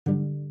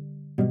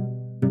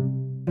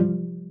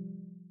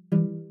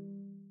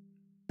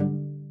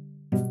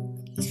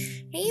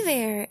Hey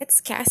there, it's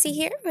Cassie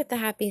here with The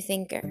Happy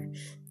Thinker.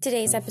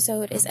 Today's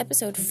episode is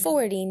episode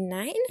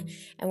 49,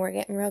 and we're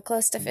getting real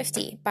close to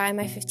 50. By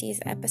my 50th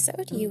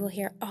episode, you will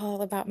hear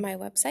all about my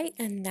website,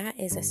 and that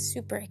is a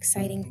super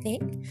exciting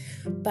thing.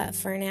 But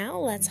for now,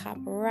 let's hop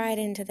right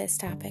into this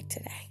topic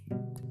today.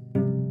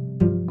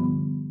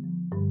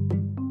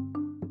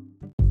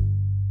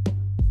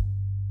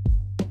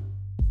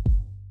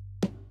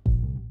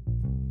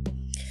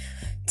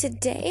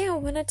 Today, I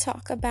want to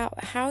talk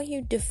about how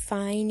you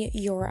define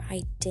your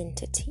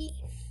identity.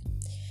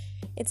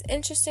 It's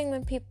interesting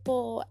when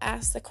people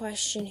ask the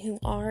question, who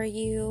are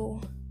you?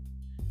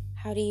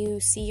 How do you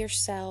see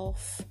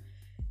yourself?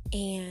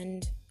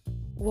 And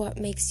what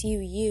makes you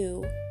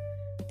you?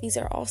 These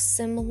are all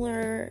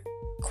similar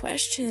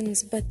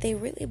questions, but they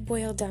really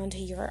boil down to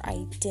your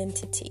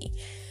identity.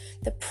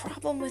 The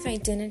problem with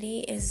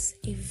identity is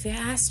a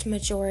vast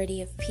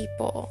majority of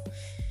people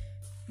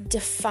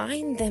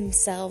define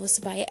themselves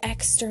by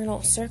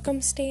external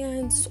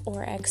circumstance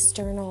or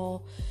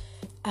external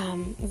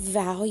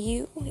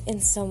value in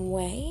some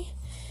way,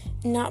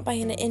 not by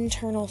an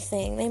internal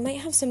thing. They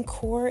might have some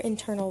core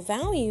internal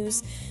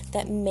values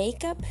that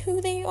make up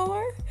who they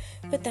are,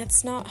 but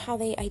that's not how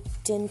they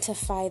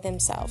identify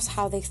themselves,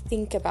 how they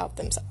think about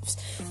themselves.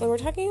 When we're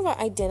talking about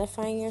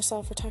identifying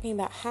yourself, we're talking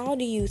about how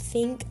do you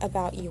think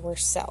about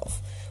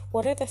yourself?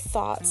 What are the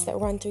thoughts that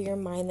run through your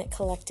mind that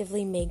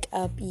collectively make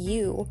up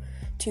you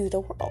to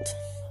the world?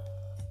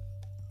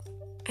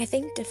 I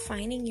think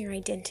defining your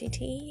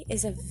identity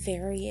is a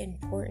very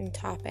important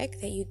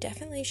topic that you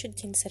definitely should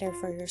consider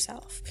for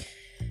yourself.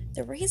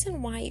 The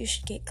reason why you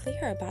should get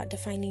clear about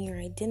defining your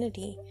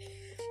identity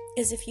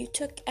is if you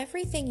took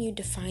everything you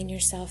define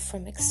yourself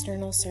from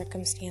external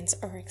circumstance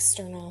or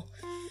external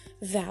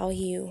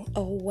value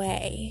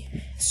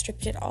away,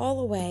 stripped it all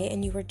away,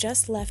 and you were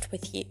just left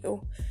with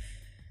you,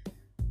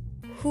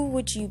 who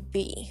would you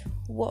be?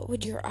 What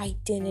would your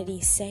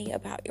identity say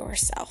about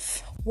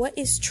yourself? What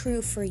is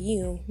true for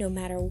you no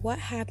matter what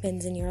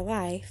happens in your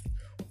life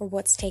or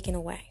what's taken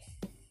away?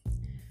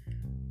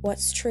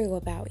 What's true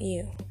about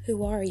you?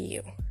 Who are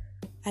you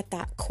at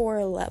that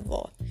core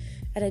level,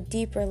 at a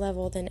deeper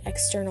level than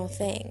external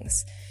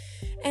things?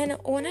 And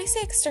when I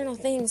say external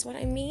things, what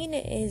I mean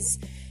is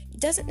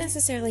it doesn't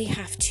necessarily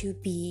have to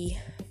be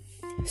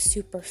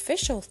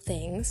superficial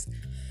things.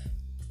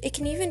 It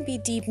can even be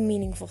deep,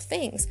 meaningful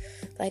things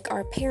like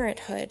our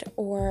parenthood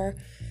or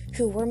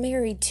who we're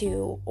married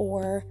to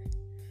or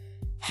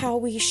how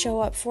we show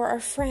up for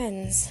our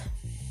friends.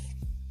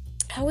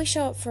 How we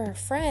show up for our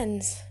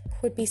friends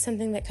would be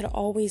something that could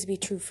always be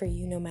true for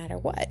you no matter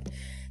what.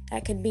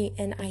 That could be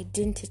an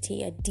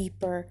identity, a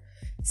deeper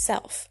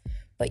self.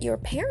 But your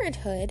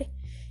parenthood,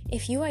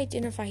 if you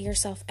identify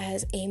yourself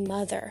as a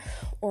mother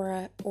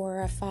or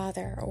a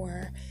father,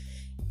 or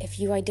if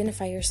you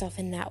identify yourself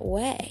in that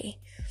way,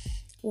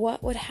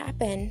 what would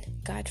happen,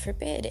 God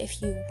forbid,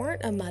 if you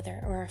weren't a mother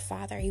or a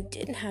father, you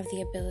didn't have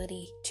the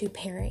ability to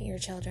parent your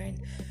children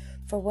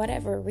for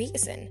whatever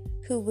reason?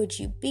 Who would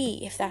you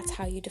be if that's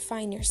how you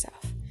define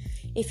yourself?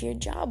 If your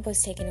job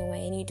was taken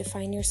away and you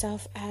define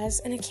yourself as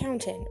an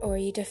accountant, or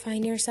you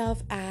define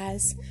yourself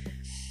as,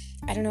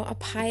 a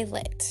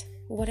pilot,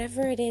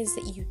 whatever it is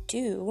that you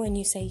do, and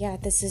you say, yeah,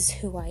 this is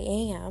who I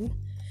am,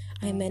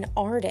 I'm an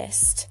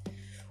artist,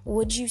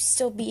 would you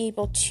still be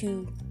able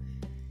to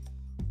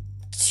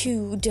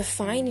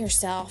define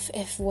yourself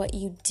if what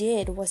you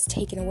did was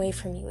taken away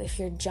from you, if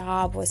your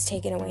job was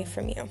taken away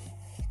from you?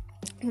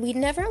 We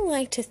never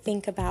like to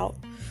think about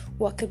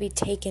what could be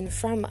taken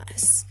from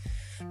us,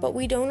 but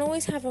we don't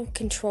always have a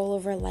control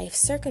over life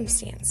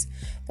circumstance.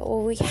 But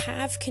what we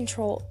have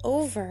control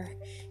over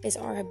is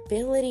our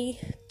ability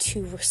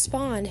to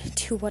respond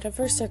to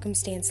whatever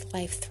circumstance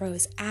life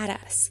throws at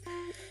us.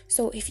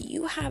 So if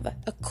you have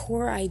a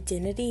core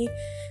identity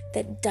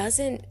that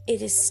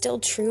it is still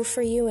true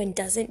for you and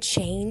doesn't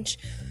change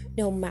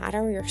no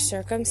matter your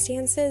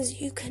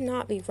circumstances, you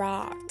cannot be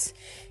rocked.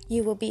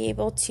 You will be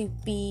able to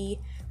be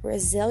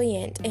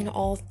resilient in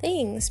all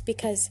things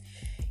because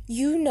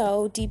you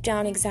know deep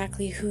down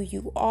exactly who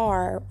you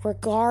are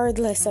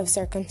regardless of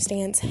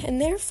circumstance.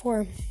 And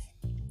therefore,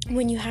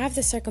 when you have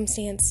the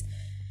circumstance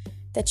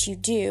that you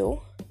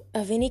do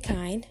of any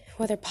kind,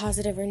 whether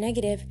positive or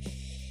negative,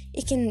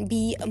 it can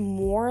be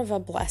more of a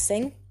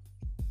blessing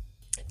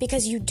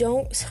because you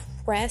don't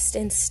rest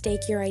and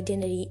stake your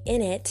identity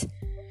in it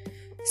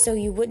so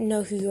you wouldn't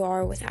know who you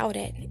are without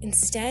it.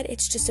 Instead,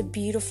 it's just a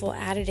beautiful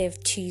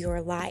additive to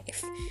your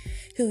life.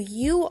 Who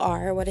you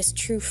are, what is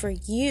true for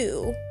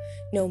you,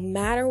 no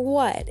matter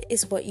what,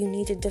 is what you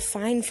need to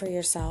define for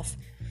yourself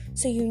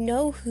so you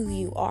know who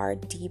you are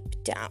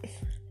deep down.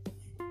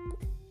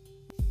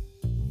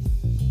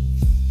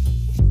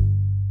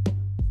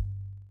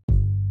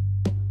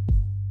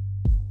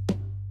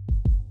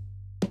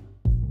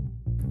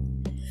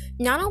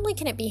 Not only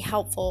can it be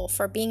helpful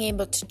for being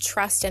able to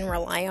trust and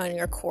rely on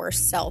your core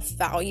self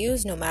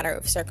values no matter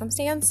of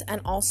circumstance, and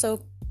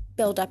also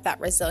build up that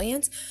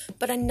resilience.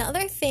 But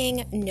another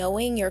thing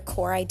knowing your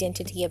core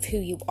identity of who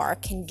you are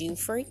can do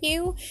for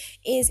you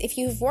is, if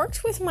you've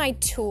worked with my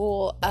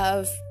tool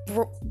of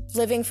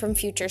living from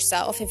future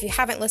self, if you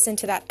haven't listened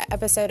to that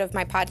episode of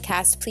my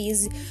podcast,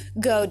 please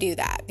go do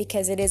that,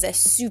 because it is a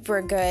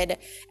super good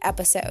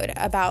episode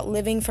about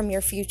living from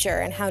your future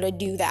and how to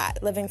do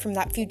that, living from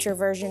that future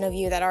version of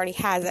you that already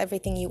has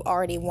everything you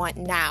already want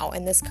now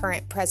in this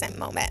current present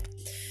moment.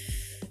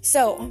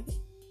 So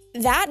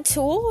that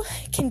tool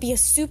can be a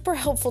super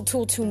helpful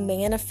tool to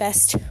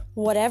manifest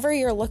whatever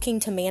you're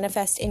looking to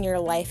manifest in your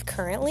life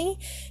currently.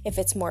 If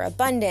it's more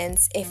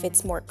abundance, if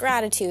it's more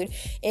gratitude,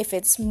 if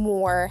it's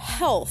more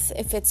health,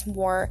 if it's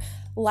more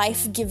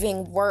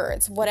life-giving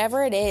words,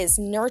 whatever it is,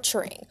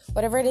 nurturing,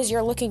 whatever it is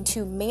you're looking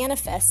to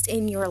manifest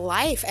in your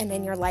life and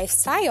in your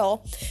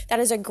lifestyle,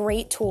 that is a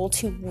great tool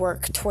to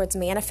work towards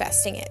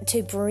manifesting it,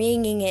 to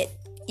bringing it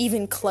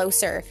even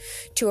closer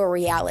to a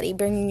reality,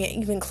 bringing it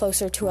even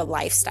closer to a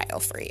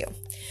lifestyle for you,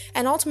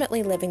 and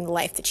ultimately living the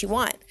life that you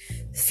want.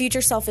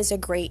 Future self is a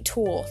great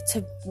tool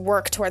to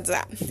work towards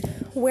that.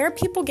 Where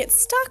people get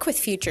stuck with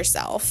future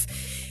self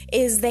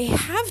is they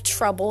have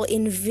trouble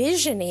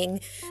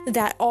envisioning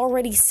that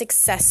already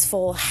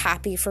successful,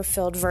 happy,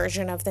 fulfilled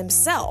version of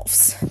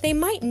themselves. They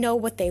might know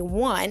what they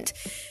want,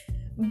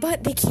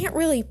 but they can't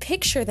really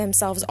picture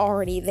themselves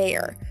already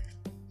there.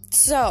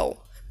 So,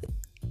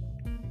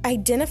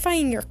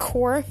 identifying your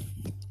core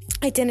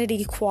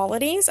identity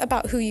qualities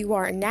about who you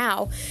are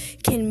now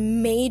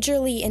can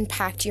majorly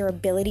impact your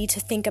ability to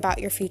think about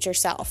your future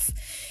self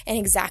and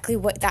exactly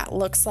what that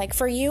looks like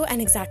for you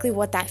and exactly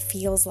what that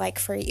feels like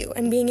for you,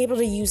 and being able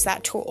to use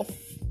that tool.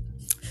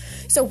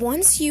 So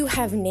once you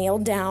have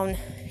nailed down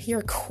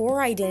your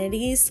core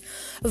identities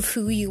of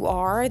who you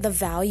are, the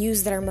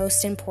values that are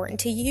most important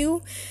to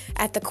you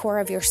at the core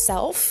of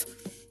yourself,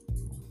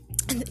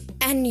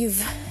 and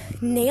you've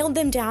nailed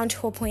them down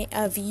to a point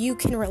of you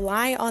can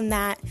rely on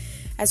that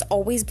as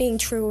always being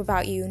true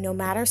about you no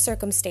matter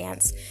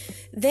circumstance,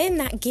 then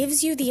that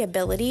gives you the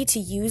ability to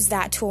use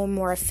that tool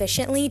more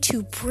efficiently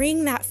to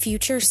bring that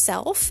future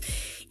self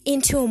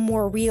into a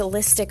more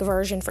realistic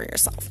version for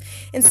yourself.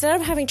 Instead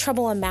of having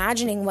trouble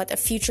imagining what the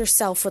future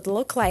self would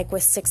look like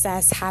with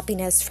success,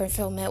 happiness,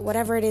 fulfillment,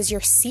 whatever it is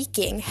you're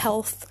seeking,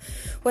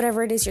 health,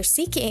 whatever it is you're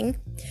seeking,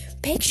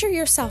 picture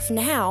yourself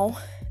now,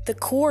 the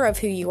core of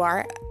who you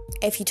are.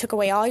 If you took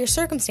away all your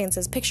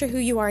circumstances, picture who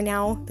you are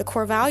now, the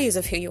core values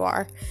of who you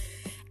are,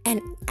 and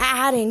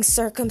adding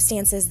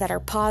circumstances that are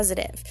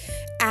positive,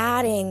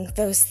 adding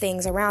those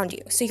things around you.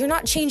 So you're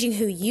not changing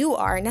who you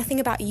are. Nothing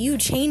about you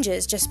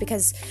changes just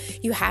because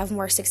you have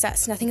more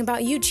success. Nothing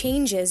about you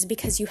changes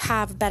because you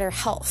have better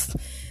health.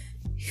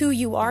 Who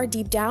you are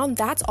deep down,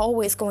 that's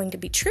always going to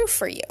be true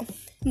for you.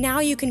 Now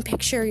you can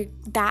picture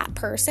that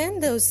person,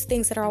 those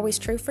things that are always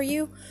true for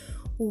you,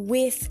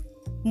 with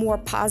more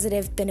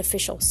positive,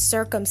 beneficial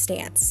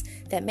circumstance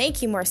that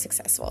make you more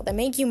successful, that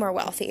make you more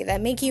wealthy, that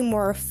make you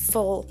more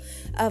full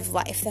of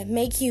life, that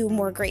make you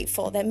more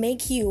grateful, that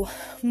make you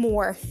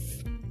more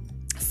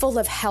full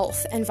of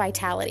health and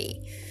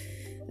vitality.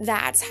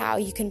 That's how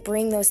you can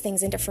bring those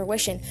things into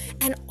fruition.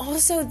 And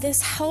also,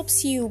 this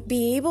helps you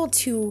be able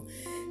to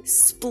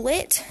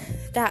split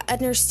that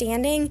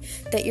understanding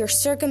that your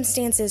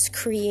circumstances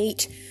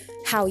create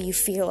how you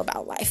feel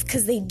about life,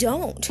 because they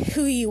don't.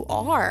 Who you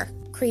are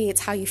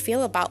creates how you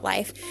feel about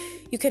life.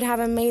 You could have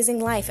an amazing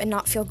life and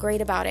not feel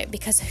great about it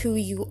because who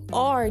you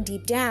are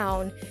deep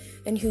down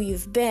and who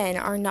you've been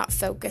are not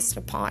focused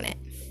upon it.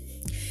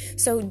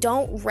 So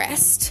don't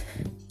rest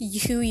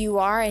who you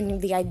are and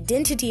the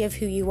identity of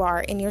who you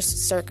are in your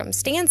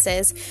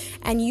circumstances,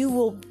 and you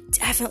will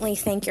definitely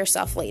thank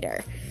yourself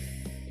later.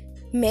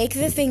 Make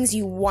the things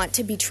you want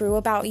to be true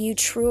about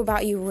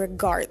you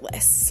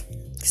regardless.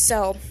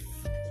 So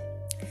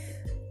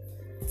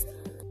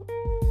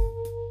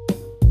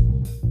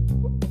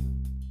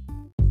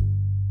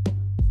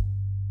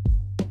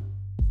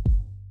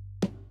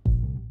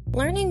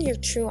learning your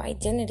true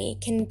identity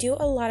can do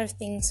a lot of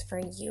things for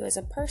you as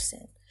a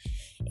person.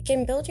 It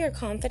can build your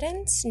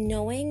confidence,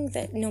 knowing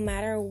that no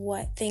matter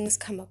what things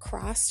come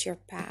across your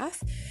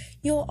path,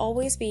 you'll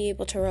always be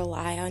able to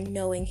rely on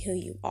knowing who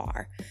you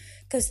are,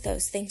 because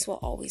those things will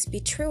always be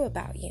true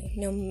about you,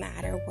 no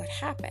matter what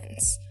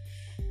happens.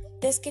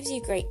 This gives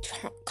you great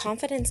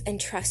confidence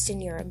and trust in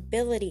your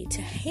ability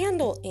to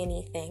handle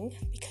anything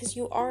because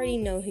you already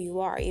know who you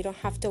are. You don't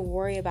have to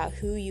worry about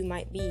who you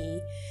might be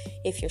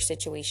if your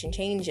situation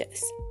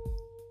changes.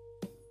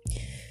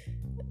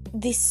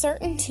 The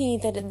certainty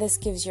that this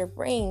gives your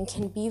brain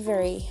can be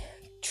very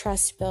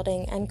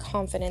trust-building and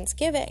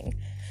confidence-giving.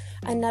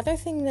 Another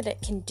thing that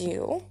it can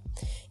do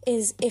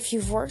is, if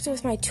you've worked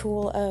with my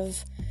tool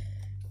of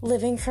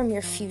living from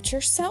your future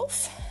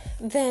self,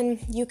 then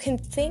you can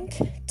think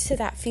to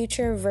that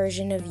future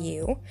version of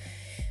you,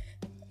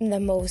 the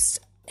most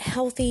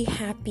healthy,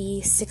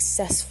 happy,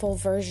 successful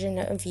version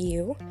of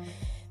you,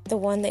 the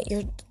one that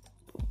your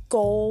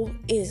goal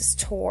is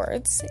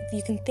towards.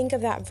 You can think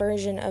of that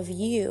version of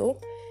you,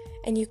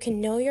 and you can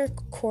know your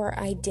core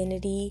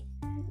identity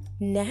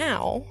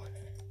now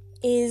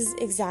is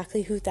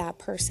exactly who that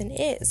person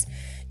is,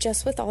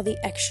 just with all the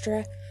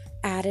extra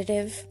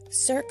additive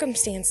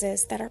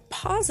circumstances that are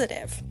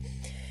positive.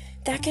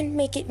 That can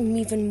make it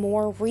even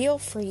more real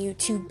for you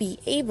to be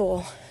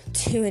able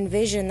to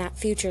envision that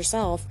future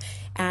self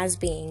as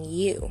being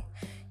you.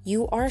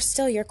 You are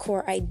still your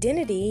core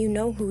identity. You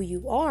know who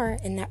you are,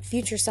 and that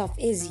future self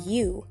is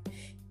you.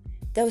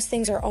 Those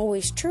things are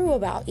always true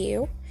about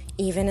you,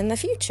 even in the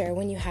future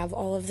when you have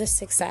all of the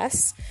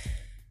success,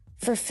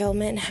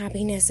 fulfillment, and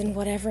happiness, and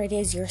whatever it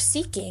is you're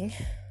seeking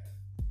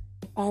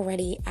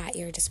already at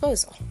your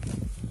disposal.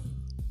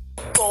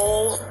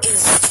 Goal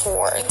is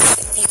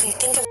towards. You can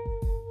think of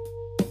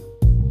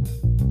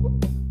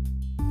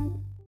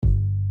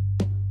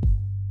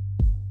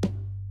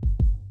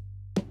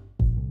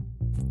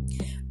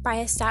by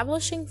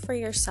establishing for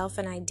yourself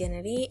an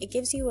identity, it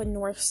gives you a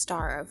North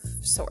Star of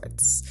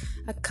sorts,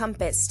 a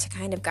compass to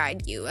kind of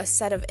guide you, a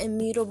set of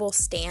immutable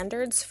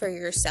standards for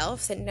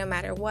yourself that no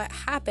matter what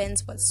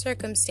happens, what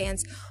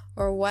circumstance,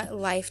 or what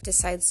life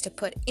decides to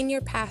put in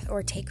your path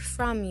or take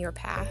from your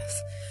path,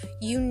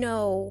 you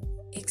know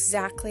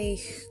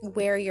exactly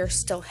where you're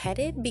still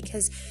headed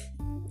because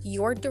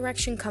your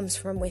direction comes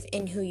from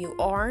within who you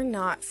are,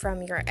 not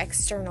from your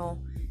external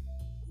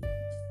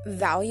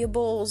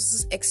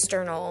valuables,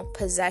 external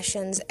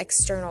possessions,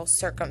 external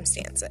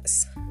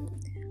circumstances.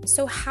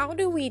 So how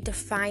do we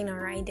define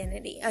our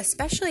identity,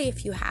 especially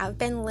if you have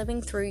been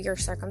living through your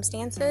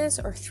circumstances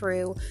or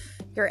through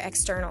your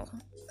external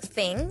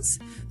things?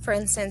 For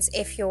instance,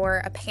 if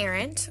you're a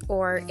parent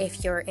or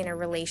if you're in a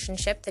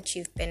relationship that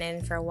you've been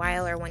in for a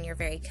while or one you're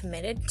very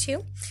committed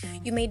to,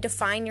 you may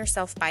define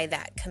yourself by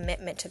that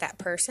commitment to that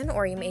person,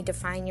 or you may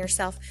define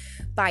yourself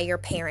by your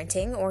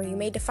parenting, or you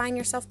may define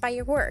yourself by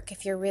your work.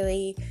 If you're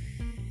really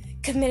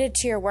committed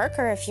to your work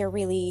or if you're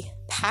really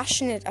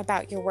passionate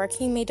about your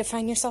work, you may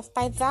define yourself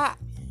by that.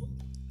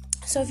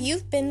 So if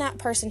you've been that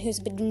person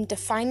who's been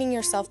defining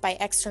yourself by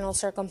external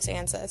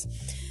circumstances,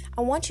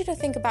 I want you to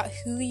think about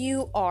who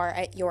you are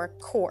at your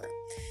core.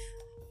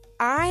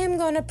 I am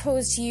going to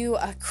pose to you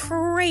a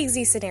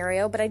crazy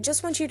scenario, but I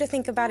just want you to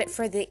think about it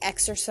for the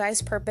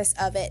exercise purpose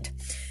of it.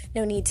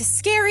 No need to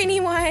scare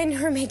anyone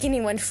or make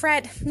anyone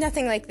fret.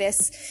 Nothing like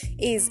this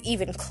is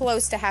even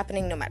close to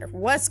happening no matter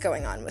what's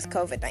going on with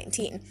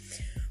COVID-19.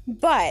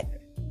 But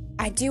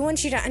I do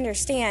want you to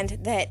understand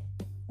that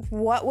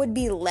what would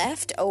be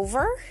left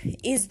over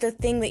is the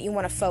thing that you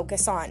want to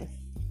focus on.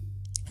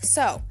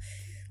 So,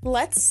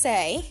 let's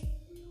say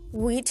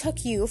we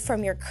took you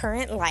from your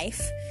current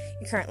life,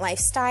 your current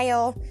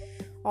lifestyle,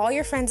 all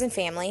your friends and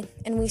family,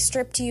 and we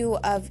stripped you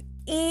of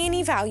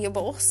any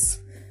valuables.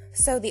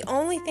 So the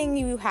only thing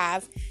you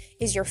have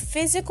is your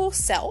physical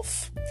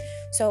self.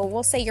 So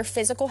we'll say your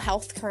physical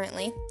health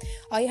currently.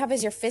 All you have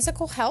is your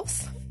physical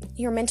health,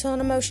 your mental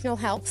and emotional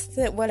health,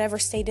 that whatever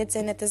state it's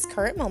in at this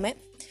current moment.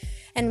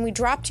 And we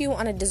dropped you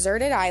on a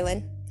deserted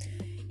island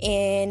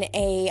in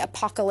a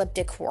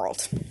apocalyptic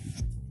world.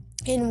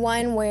 In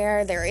one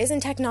where there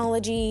isn't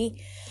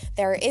technology,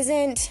 there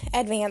isn't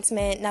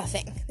advancement,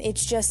 nothing. It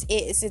just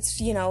is.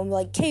 It's,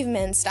 like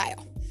caveman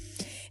style.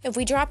 If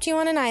we dropped you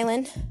on an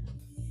island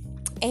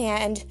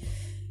and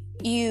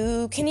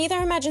you can either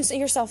imagine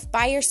yourself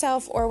by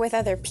yourself or with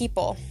other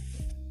people.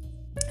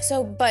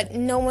 But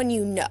no one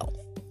you know.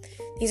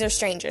 These are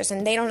strangers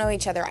and they don't know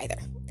each other either.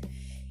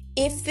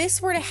 If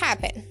this were to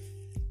happen,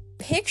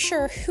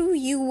 picture who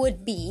you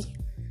would be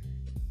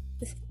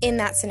in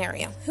that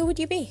scenario. Who would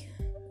you be?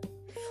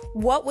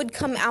 What would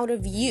come out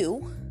of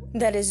you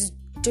that is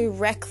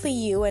directly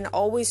you and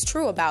always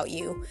true about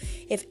you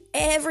if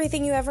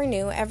everything you ever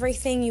knew,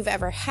 everything you've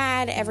ever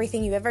had,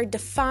 everything you ever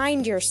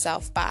defined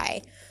yourself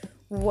by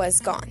was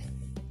gone?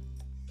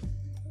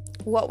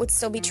 What would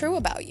still be true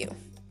about you?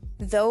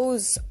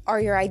 Those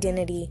are your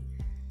identity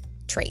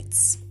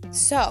traits.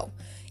 So,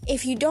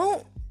 if you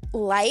don't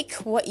like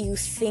what you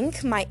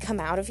think might come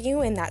out of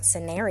you in that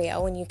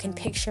scenario, and you can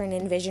picture and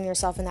envision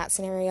yourself in that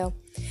scenario,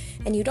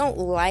 and you don't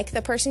like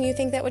the person you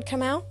think that would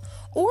come out,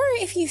 or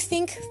if you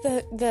think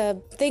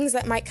the things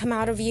that might come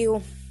out of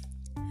you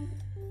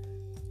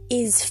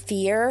is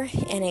fear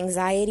and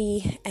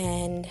anxiety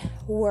and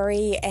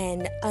worry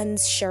and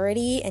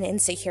unsurety and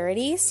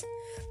insecurities,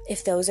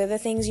 if those are the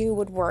things you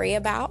would worry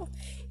about,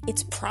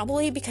 it's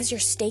probably because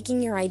you're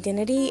staking your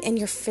identity in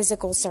your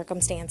physical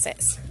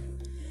circumstances.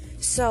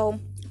 So,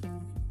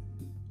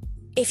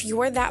 if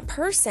you're that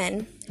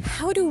person,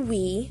 how do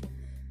we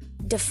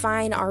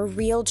define our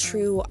real,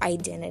 true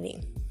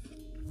identity?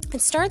 It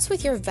starts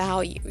with your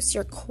values,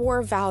 your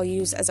core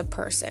values as a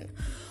person.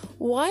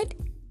 What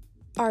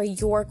are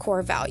your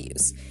core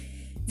values?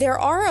 There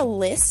are a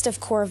list of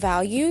core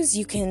values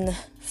you can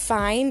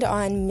find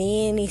on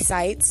many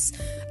sites.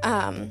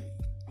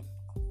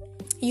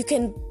 You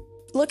can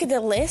look at the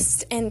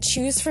list and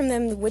choose from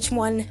them which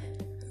one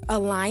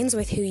aligns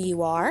with who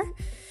you are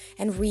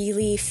and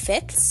really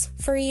fits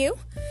for you.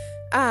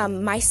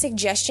 My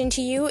suggestion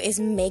to you is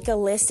make a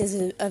list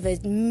of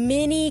as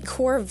many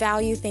core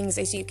value things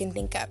as you can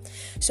think of.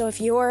 So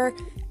if you're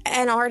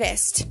an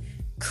artist,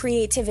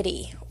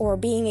 creativity or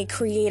being a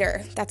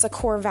creator, that's a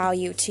core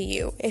value to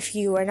you if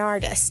you are an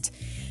artist.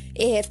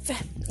 If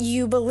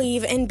you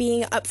believe in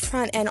being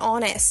upfront and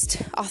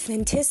honest,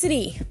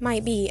 authenticity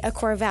might be a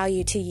core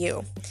value to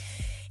you.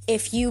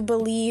 If you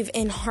believe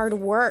in hard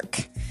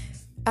work,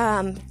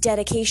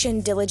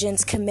 dedication,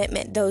 diligence,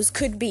 commitment, those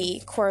could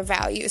be core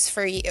values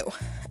for you.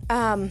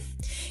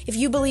 If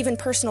you believe in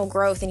personal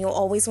growth and you'll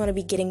always want to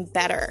be getting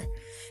better,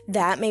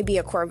 that may be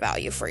a core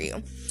value for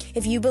you.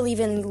 If you believe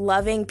in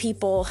loving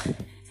people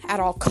at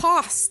all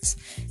costs,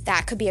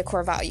 that could be a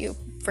core value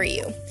for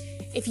you.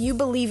 If you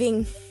believe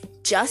in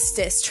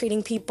justice,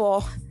 treating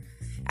people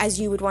as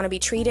you would want to be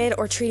treated,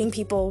 or treating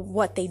people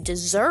what they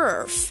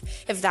deserve,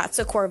 if that's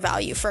a core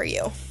value for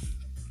you.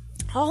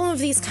 All of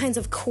these kinds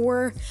of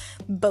core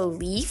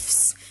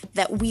beliefs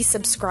that we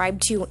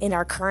subscribe to in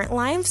our current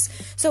lives.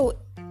 So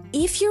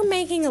if you're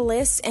making a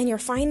list and you're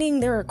finding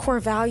there are core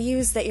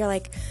values that you're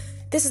like,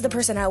 this is the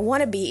person I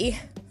want to be,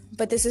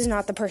 but this is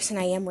not the person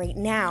I am right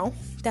now,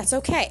 that's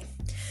okay.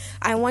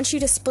 I want you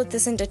to split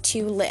this into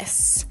two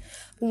lists.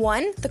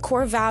 One, the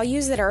core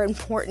values that are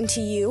important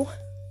to you,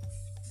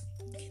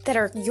 that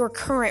are your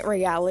current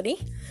reality,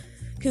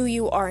 who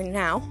you are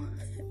now,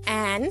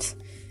 and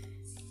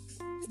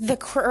the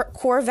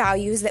core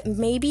values that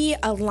maybe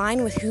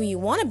align with who you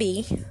want to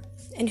be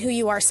and who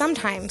you are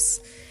sometimes,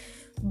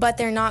 but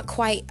they're not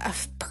quite a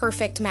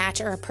perfect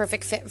match or a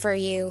perfect fit for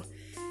you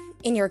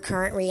in your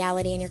current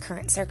reality, in your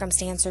current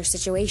circumstance or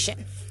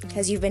situation,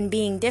 because you've been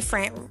being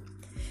different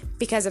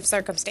because of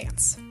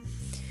circumstance.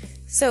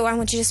 So I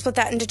want you to split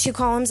that into two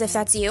columns if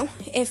that's you.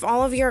 If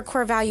all of your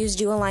core values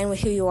do align with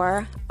who you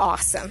are,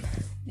 awesome.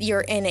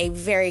 You're in a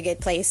very good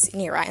place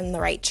and you're on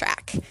the right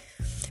track.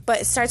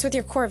 But it starts with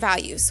your core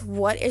values.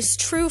 What is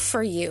true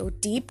for you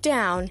deep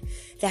down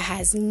that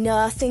has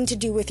nothing to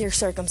do with your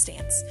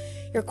circumstance?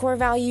 Your core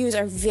values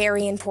are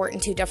very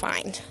important to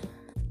define.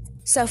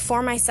 So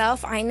for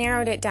myself, I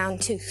narrowed it down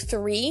to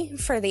 3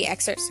 for the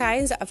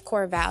exercise of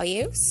core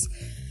values.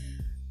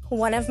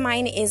 One of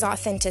mine is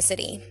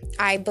authenticity.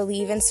 I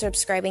believe in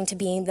subscribing to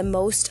being the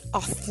most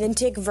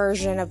authentic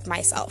version of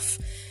myself,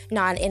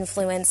 not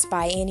influenced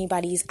by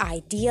anybody's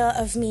idea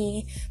of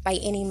me, by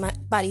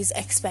anybody's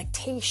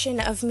expectation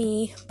of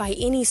me, by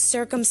any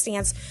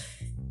circumstance.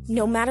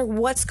 No matter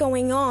what's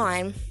going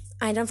on,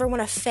 I never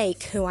want to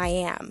fake who I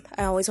am.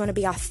 I always want to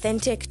be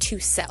authentic to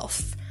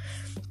self.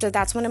 So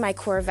that's one of my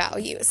core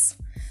values.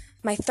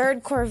 My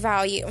third core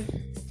value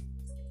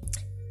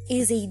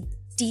is a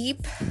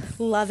deep,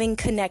 loving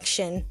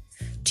connection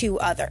to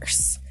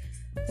others.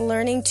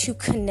 Learning to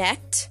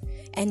connect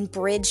and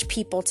bridge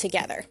people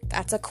together.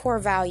 That's a core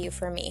value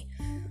for me.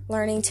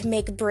 Learning to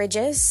make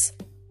bridges,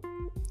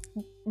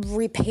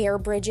 repair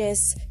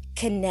bridges,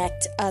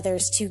 connect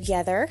others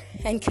together,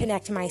 and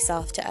connect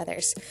myself to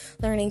others.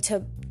 Learning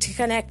to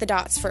connect the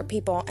dots for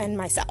people and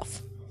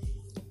myself.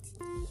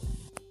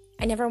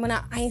 I never want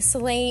to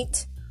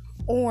isolate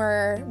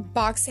or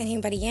box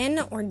anybody in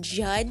or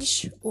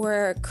judge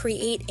or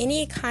create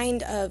any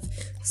kind of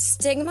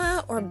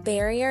stigma or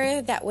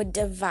barrier that would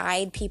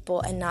divide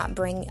people and not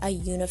bring a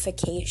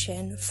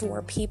unification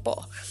for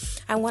people.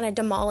 I want to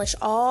demolish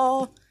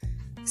all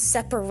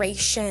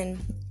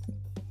separation.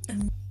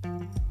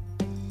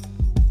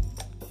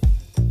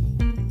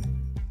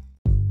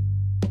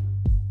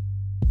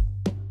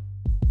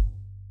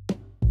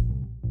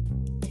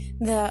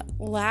 The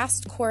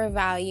last core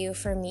value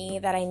for me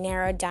that I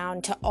narrowed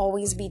down to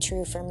always be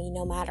true for me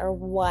no matter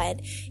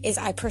what is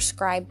I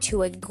prescribe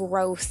to a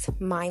growth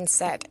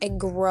mindset, a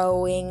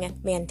growing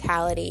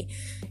mentality.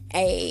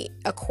 A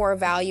core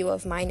value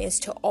of mine is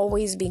to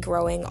always be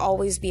growing,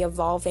 always be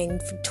evolving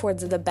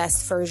towards the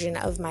best version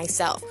of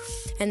myself.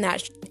 And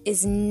that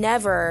is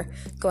never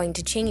going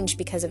to change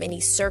because of any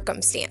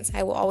circumstance.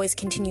 I will always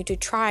continue to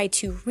try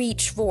to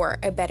reach for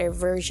a better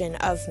version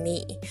of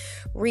me,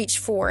 reach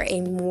for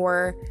a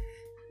more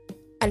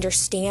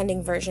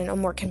understanding version, a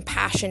more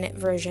compassionate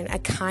version, a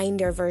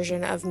kinder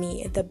version of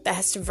me, the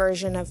best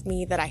version of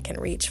me that I can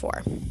reach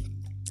for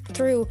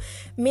through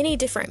many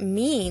different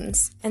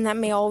means, and that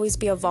may always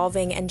be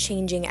evolving and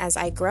changing as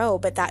I grow,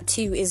 but that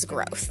too is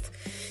growth.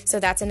 So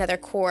that's another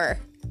core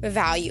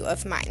value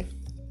of mine.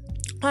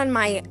 On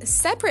my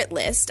separate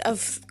list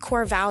of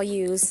core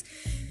values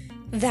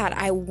that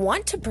I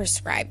want to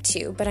prescribe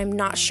to, but I'm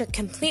not sure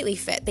completely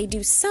fit. They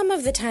do some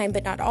of the time,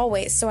 but not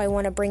always. So I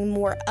want to bring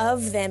more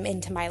of them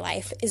into my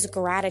life is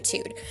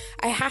gratitude.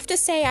 I have to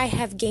say I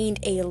have gained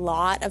a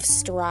lot of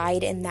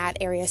stride in that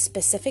area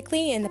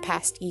specifically in the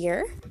past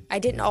year. I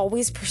didn't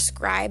always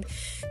prescribe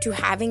to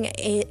having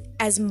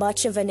as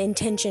much of an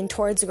intention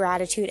towards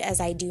gratitude as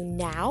I do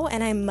now.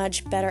 And I'm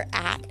much better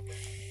at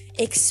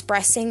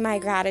expressing my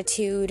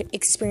gratitude,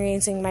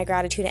 experiencing my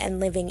gratitude, and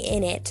living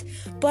in it.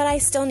 But I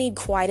still need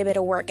quite a bit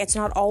of work. It's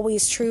not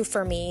always true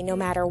for me, no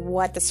matter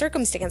what the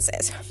circumstance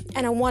is.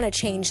 And I want to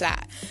change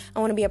that. I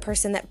want to be a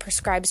person that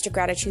prescribes to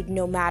gratitude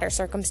no matter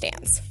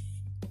circumstance.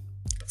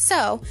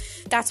 So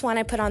that's one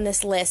I put on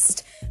this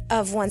list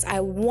of ones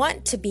I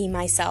want to be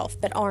myself,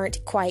 but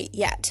aren't quite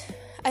yet.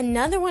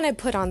 Another one I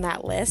put on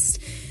that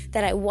list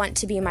that I want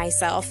to be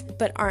myself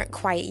but aren't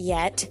quite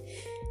yet,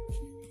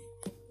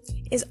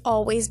 is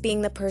always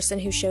being the person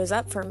who shows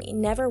up for me,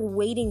 never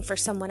waiting for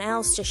someone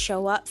else to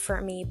show up for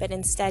me, but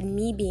instead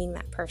me being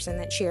that person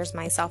that cheers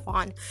myself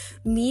on,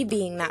 me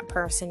being that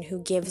person who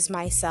gives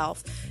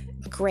myself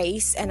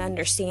grace and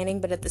understanding,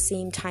 but at the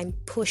same time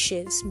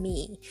pushes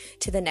me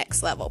to the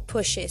next level,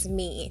 pushes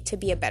me to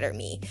be a better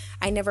me.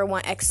 I never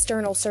want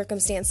external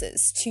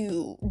circumstances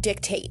to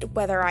dictate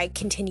whether I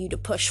continue to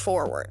push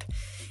forward.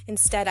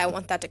 Instead, I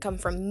want that to come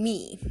from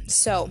me.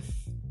 So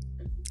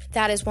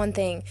that is one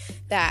thing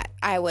that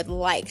I would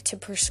like to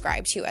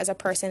prescribe to as a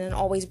person and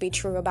always be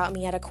true about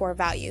me at a core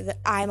value, that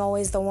I'm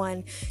always the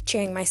one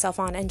cheering myself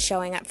on and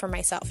showing up for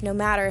myself, no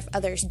matter if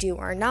others do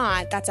or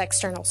not. That's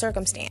external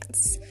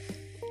circumstance.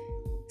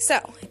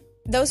 So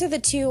those are the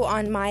two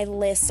on my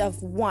list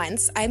of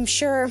wants. I'm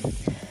sure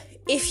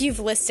if you've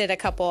listed a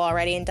couple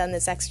already and done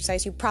this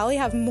exercise, you probably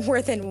have more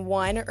than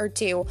one or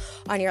two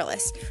on your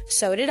list.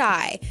 So did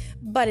I.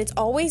 But it's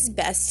always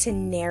best to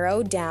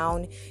narrow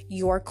down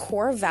your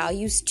core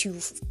values to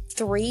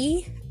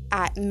 3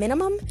 at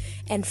minimum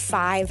and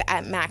 5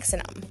 at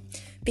maximum.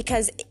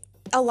 Because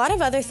a lot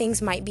of other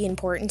things might be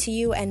important to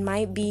you and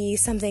might be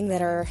something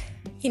that are,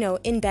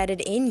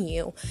 embedded in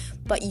you,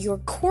 but your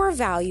core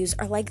values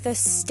are like the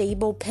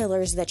stable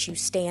pillars that you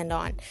stand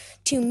on.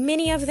 Too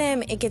many of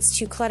them, it gets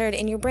too cluttered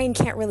and your brain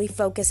can't really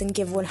focus and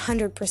give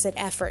 100%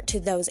 effort to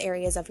those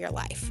areas of your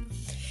life.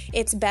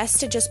 It's best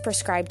to just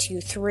prescribe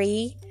to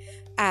 3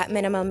 at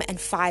minimum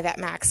and 5 at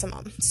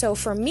maximum. So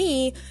for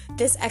me,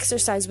 this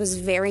exercise was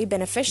very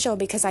beneficial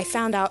because I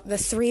found out the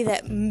 3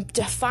 that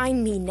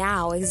define me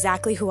now,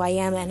 exactly who I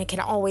am and I can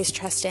always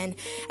trust in,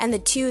 and the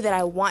 2 that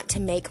I want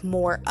to make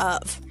more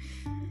of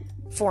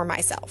for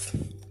myself.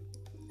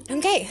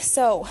 Okay,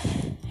 so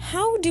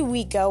how do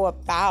we go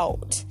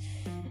about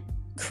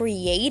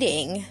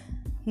creating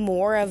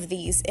more of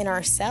these in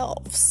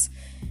ourselves?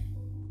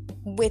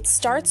 It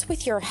starts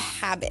with your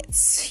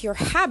habits. Your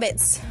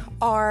habits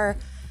are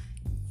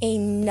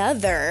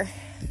another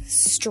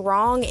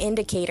strong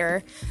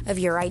indicator of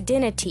your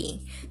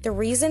identity. The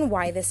reason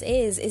why this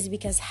is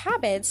because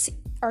habits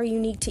are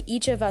unique to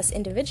each of us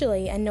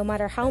individually, and no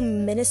matter how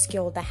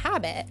minuscule the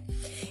habit,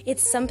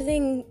 it's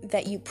something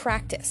that you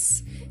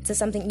practice. It's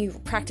something you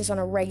practice on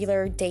a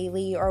regular,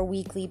 daily, or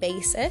weekly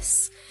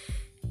basis,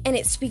 and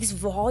it speaks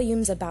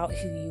volumes about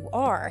who you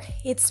are.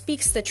 It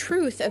speaks the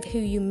truth of who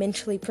you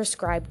mentally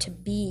prescribe to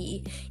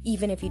be,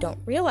 even if you don't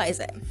realize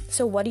it.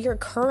 So what do your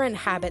current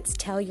habits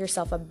tell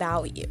yourself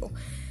about you?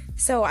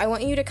 So I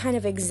want you to kind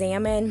of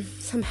examine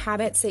some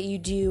habits that you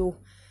do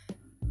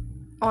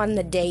on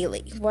the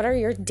daily. What are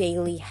your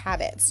daily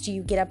habits? Do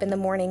you get up in the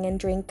morning and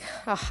drink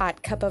a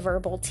hot cup of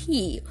herbal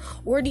tea?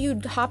 Or do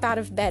you hop out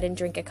of bed and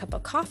drink a cup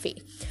of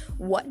coffee?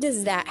 What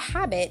does that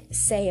habit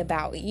say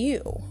about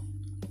you?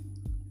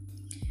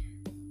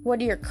 What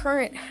do your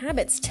current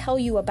habits tell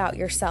you about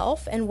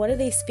yourself, and what do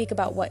they speak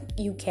about what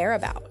you care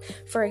about?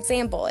 For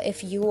example,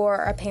 if you're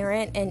a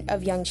parent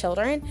of young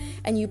children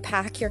and you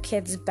pack your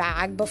kid's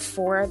bag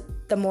before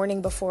the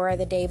morning before,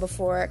 the day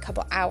before, a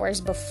couple hours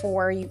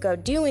before you go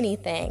do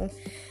anything,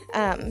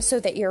 so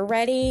that you're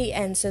ready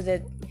and so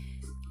that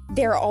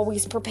they're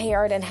always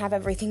prepared and have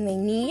everything they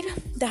need,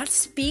 that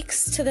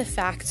speaks to the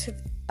fact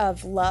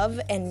of love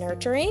and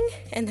nurturing,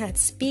 and that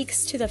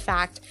speaks to the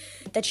fact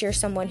that you're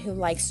someone who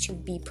likes to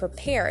be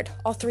prepared.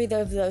 All 3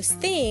 of those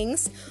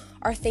things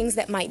are things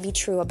that might be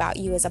true about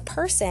you as a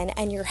person,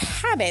 and your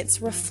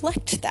habits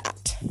reflect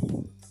that.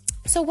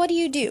 So what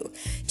do?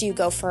 Do you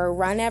go for a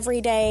run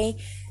every day?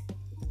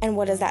 And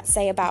what does that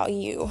say about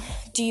you?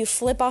 Do you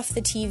flip off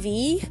the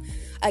TV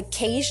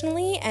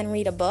occasionally and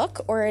read a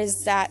book, or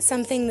is that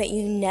something that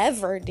you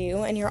never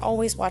do and you're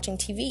always watching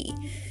TV?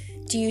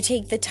 Do you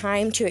take the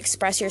time to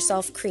express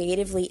yourself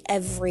creatively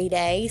every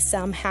day,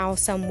 somehow,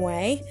 some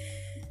way?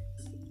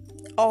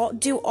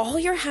 Do all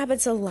your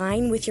habits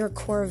align with your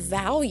core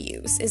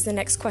values is the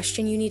next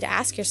question you need to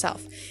ask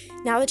yourself.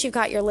 Now that you've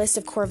got your list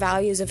of core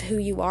values of who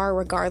you are,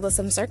 regardless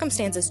of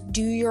circumstances,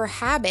 do your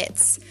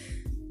habits,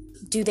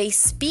 do they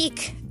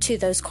speak to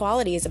those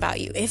qualities about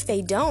you? If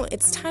they don't,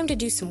 it's time to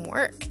do some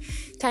work,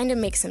 time to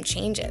make some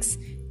changes.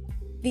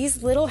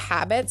 These little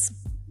habits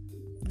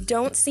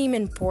don't seem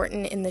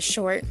important in the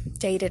short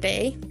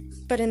day-to-day,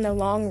 but in the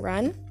long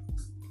run,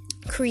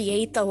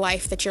 create the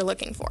life that you're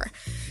looking for.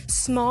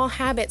 Small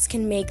habits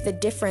can make the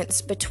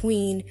difference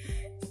between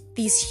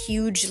these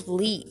huge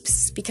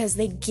leaps because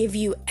they give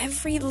you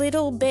every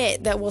little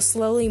bit that will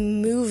slowly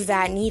move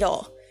that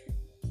needle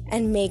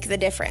and make the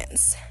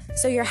difference.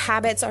 So your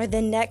habits are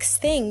the next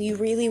thing you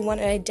really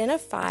want to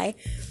identify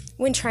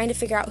when trying to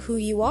figure out who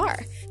you are.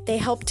 They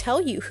help tell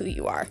you who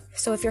you are.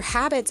 So if your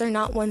habits are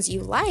not ones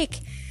you like,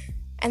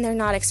 and they're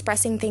not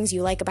expressing things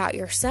you like about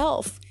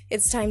yourself,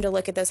 it's time to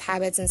look at those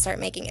habits and start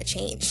making a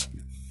change.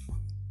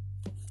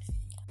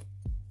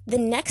 The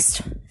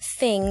next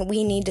thing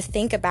we need to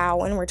think about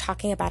when we're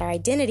talking about our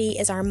identity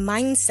is our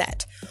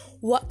mindset.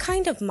 What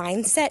kind of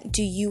mindset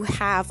do you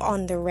have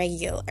on the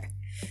regular?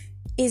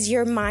 Is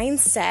your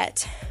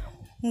mindset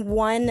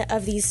one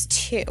of these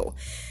 2?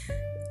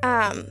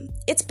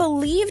 It's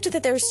believed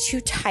that there's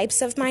 2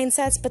 types of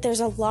mindsets, but there's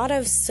a lot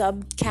of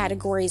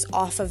subcategories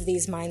off of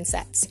these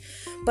mindsets.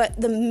 But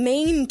the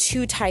main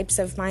 2 types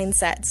of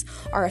mindsets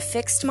are a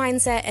fixed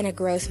mindset and a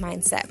growth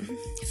mindset.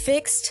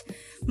 Fixed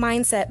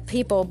mindset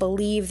people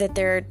believe that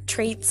their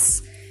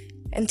traits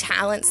and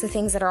talents, the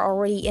things that are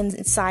already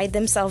inside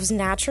themselves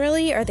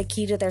naturally, are the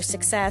key to their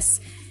success,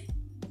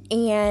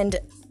 and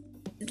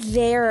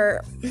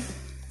their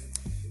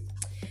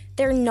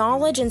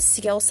knowledge and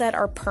skill set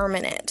are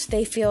permanent.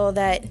 They feel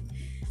that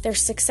their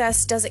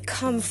success doesn't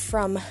come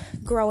from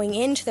growing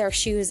into their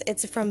shoes,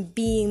 it's from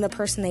being the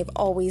person they've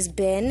always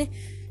been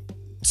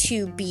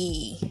to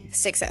be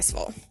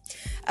successful.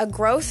 A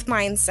growth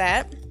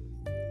mindset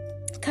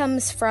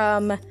comes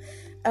from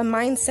a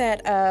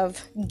mindset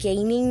of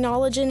gaining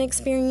knowledge and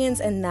experience,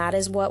 and that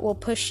is what will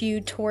push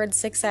you towards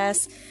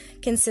success,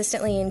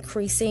 consistently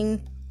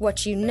increasing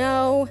what you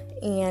know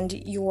and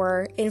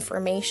your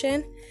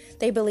information.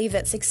 They believe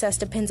that success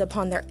depends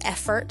upon their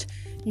effort,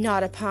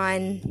 not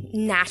upon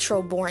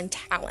natural born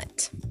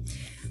talent.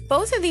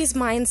 Both of these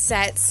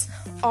mindsets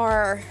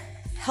are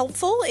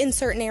helpful in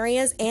certain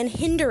areas and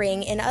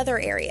hindering in other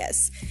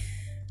areas.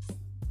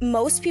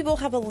 Most people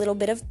have a little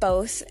bit of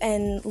both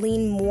and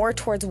lean more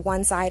towards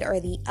one side or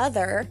the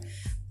other,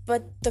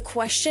 but the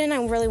question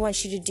I really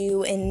want you to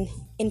do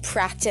in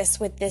practice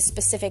with this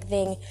specific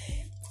thing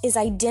is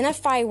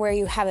identify where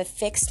you have a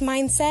fixed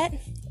mindset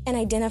and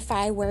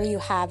identify where you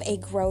have a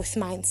growth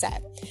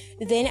mindset.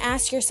 Then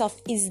ask yourself,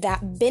 is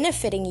that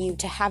benefiting you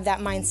to have that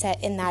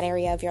mindset in that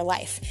area of your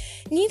life?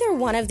 Neither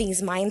one of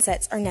these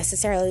mindsets are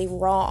necessarily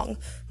wrong.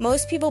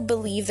 Most people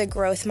believe the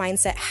growth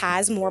mindset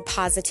has more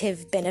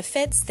positive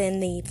benefits than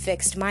the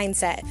fixed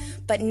mindset,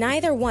 but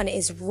neither one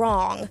is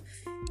wrong.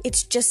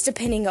 It's just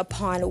depending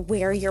upon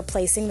where you're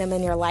placing them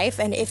in your life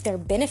and if they're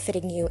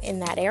benefiting you in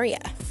that area.